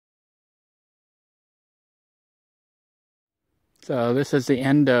So this is the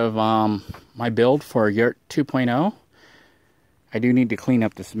end of my build for Yurt 2.0. I do need to clean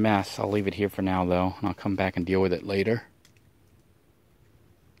up this mess. I'll leave it here for now though, and I'll come back and deal with it later.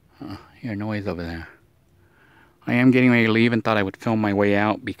 Hear noise over there. I am getting ready to leave and thought I would film my way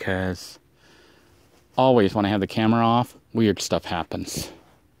out because always when I have the camera off, weird stuff happens.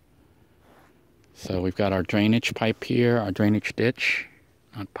 So we've got our drainage pipe here, our drainage ditch.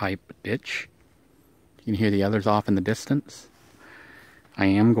 Not pipe, but ditch. You can hear the others off in the distance. I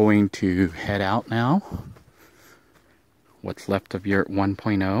am going to head out now. What's left of Yurt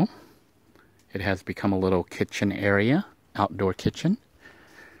 1.0. It has become a little kitchen area, outdoor kitchen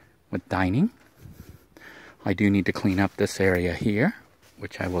with dining. I do need to clean up this area here,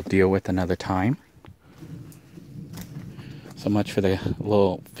 which I will deal with another time. So much for the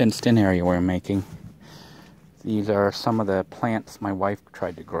little fenced-in area we're making. These are some of the plants my wife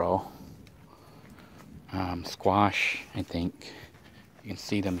tried to grow. Squash, I think. You can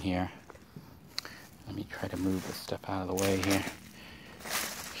see them here. Let me try to move this stuff out of the way here.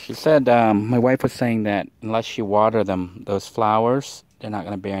 She said, my wife was saying that unless you water them, those flowers, they're not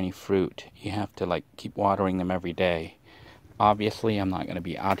going to bear any fruit. You have to like keep watering them every day. Obviously, I'm not going to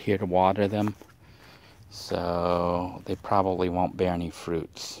be out here to water them, so they probably won't bear any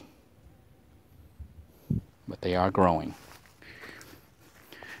fruits. But they are growing.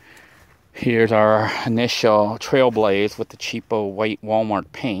 Here's our initial Trailblaze with the cheapo white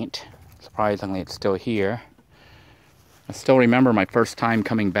Walmart paint. Surprisingly, it's still here. I still remember my first time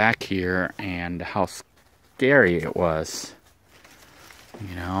coming back here and how scary it was.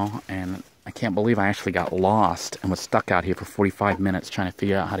 You know, and I can't believe I actually got lost and was stuck out here for 45 minutes trying to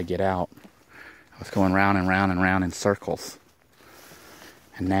figure out how to get out. I was going round and round and round in circles.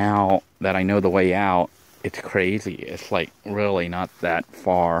 And now that I know the way out, it's crazy. It's like really not that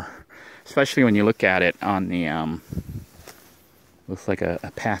far. Especially when you look at it on the, looks like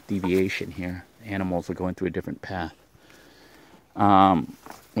a path deviation here. Animals are going through a different path.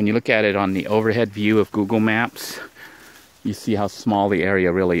 When you look at it on the overhead view of Google Maps, you see how small the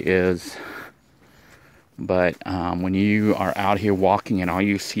area really is. But when you are out here walking and all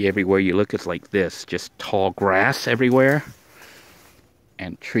you see everywhere you look is like this, just tall grass everywhere.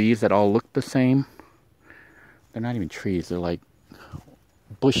 And trees that all look the same. They're not even trees, they're like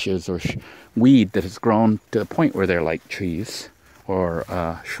bushes or weed that has grown to the point where they're like trees or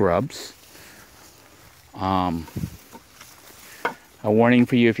shrubs. A warning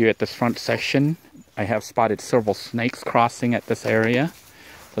for you if you're at this front section. I have spotted several snakes crossing at this area.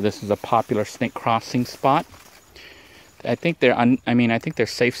 So this is a popular snake crossing spot. I think they're I think they're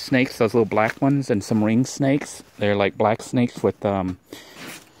safe snakes, those little black ones, and some ring snakes. They're like black snakes with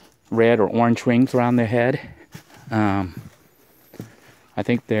red or orange rings around their head. I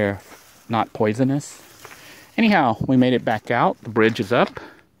think they're not poisonous. Anyhow, we made it back out. The bridge is up.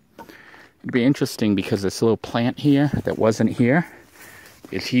 It'd be interesting because this little plant here that wasn't here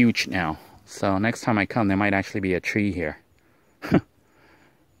is huge now. So next time I come, there might actually be a tree here.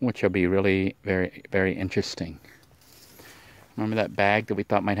 Which will be really very, very interesting. Remember that bag that we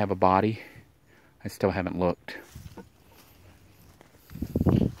thought might have a body? I still haven't looked.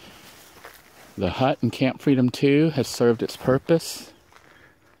 The hut in Camp Freedom 2 has served its purpose.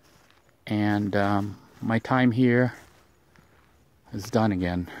 And my time here is done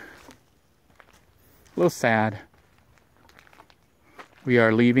again. A little sad. We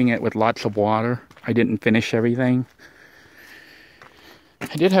are leaving it with lots of water. I didn't finish everything.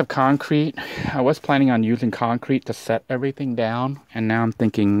 I did have concrete. I was planning on using concrete to set everything down. And now I'm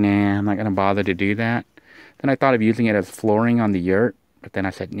thinking, nah, I'm not going to bother to do that. Then I thought of using it as flooring on the yurt. But then I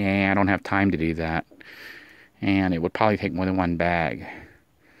said, nah, I don't have time to do that. And it would probably take more than one bag.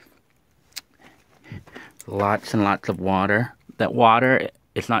 Lots and lots of water. That water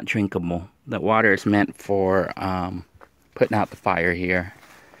is not drinkable. That water is meant for putting out the fire here.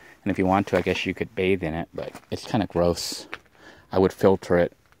 And if you want to, I guess you could bathe in it. But it's kind of gross. I would filter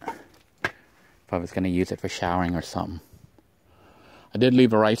it if I was going to use it for showering or something. I did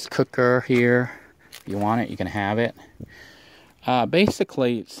leave a rice cooker here. If you want it, you can have it.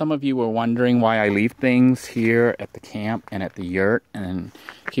 Basically, some of you were wondering why I leave things here at the camp and at the yurt, and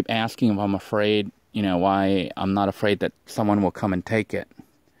keep asking if I'm afraid, you know, why I'm not afraid that someone will come and take it.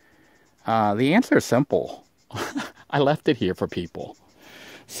 The answer is simple. I left it here for people.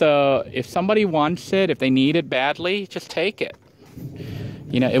 So if somebody wants it, if they need it badly, just take it.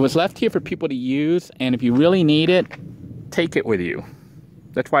 You know, it was left here for people to use, and if you really need it, take it with you.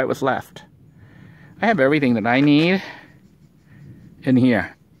 That's why it was left. I have everything that I need in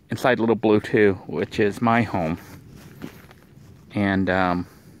here, inside Little Blue 2, which is my home, and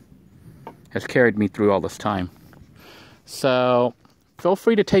has carried me through all this time. So feel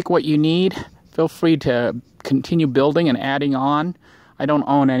free to take what you need. Feel free to continue building and adding on. I don't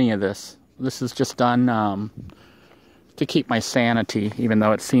own any of this. This is just done to keep my sanity, even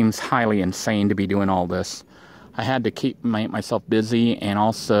though it seems highly insane to be doing all this. I had to keep myself busy and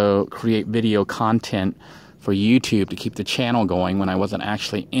also create video content for YouTube to keep the channel going when I wasn't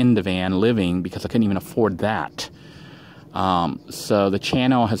actually in the van living, because I couldn't even afford that. So the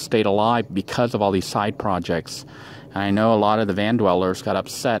channel has stayed alive because of all these side projects. And I know a lot of the van dwellers got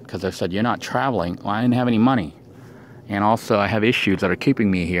upset because they said, "You're not traveling." Well, I didn't have any money. And also I have issues that are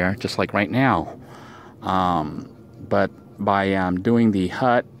keeping me here, just like right now. But by doing the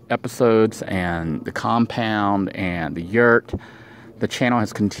hut episodes and the compound and the yurt, the channel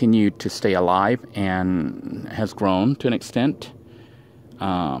has continued to stay alive and has grown to an extent.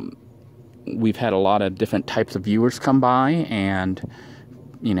 We've had a lot of different types of viewers come by, and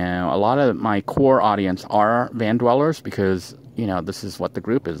you know, a lot of my core audience are van dwellers, because you know, this is what the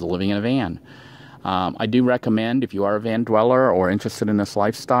group is, living in a van. I do recommend, if you are a van dweller or interested in this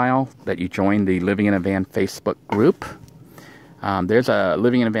lifestyle, that you join the Living in a Van Facebook group. There's a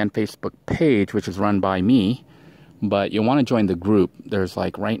Living in a Van Facebook page, which is run by me, but you'll want to join the group. There's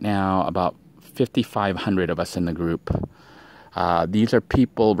like right now about 5,500 of us in the group. These are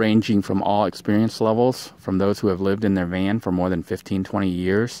people ranging from all experience levels, from those who have lived in their van for more than 15, 20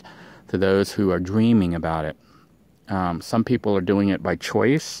 years, to those who are dreaming about it. Some people are doing it by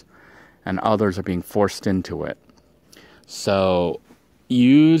choice, and others are being forced into it. So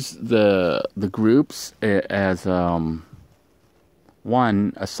use the groups as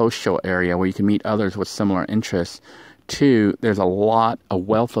one, a social area where you can meet others with similar interests. Two, there's a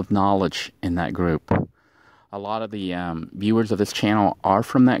wealth of knowledge in that group. A lot of the viewers of this channel are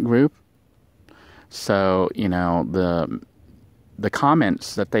from that group. So, you know, the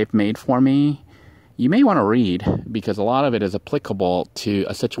comments that they've made for me, you may want to read, because a lot of it is applicable to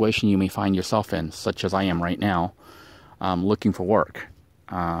a situation you may find yourself in, such as I am right now, looking for work.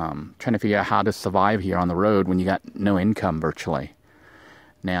 Trying to figure out how to survive here on the road when you got no income virtually.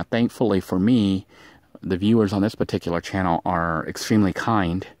 Now, thankfully for me, the viewers on this particular channel are extremely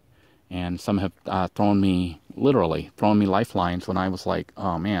kind, and some have literally thrown me lifelines when I was like,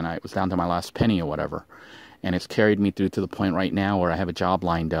 oh man, I was down to my last penny or whatever. And it's carried me through to the point right now where I have a job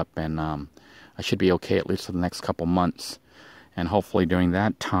lined up, and I should be okay at least for the next couple months. And hopefully during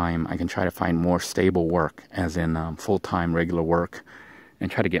that time, I can try to find more stable work, as in full-time regular work, and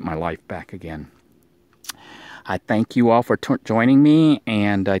try to get my life back again. I thank you all for joining me,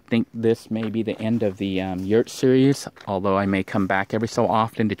 and I think this may be the end of the Yurt series, although I may come back every so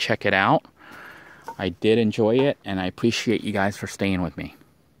often to check it out. I did enjoy it, and I appreciate you guys for staying with me.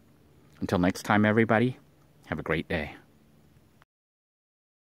 Until next time, everybody, have a great day.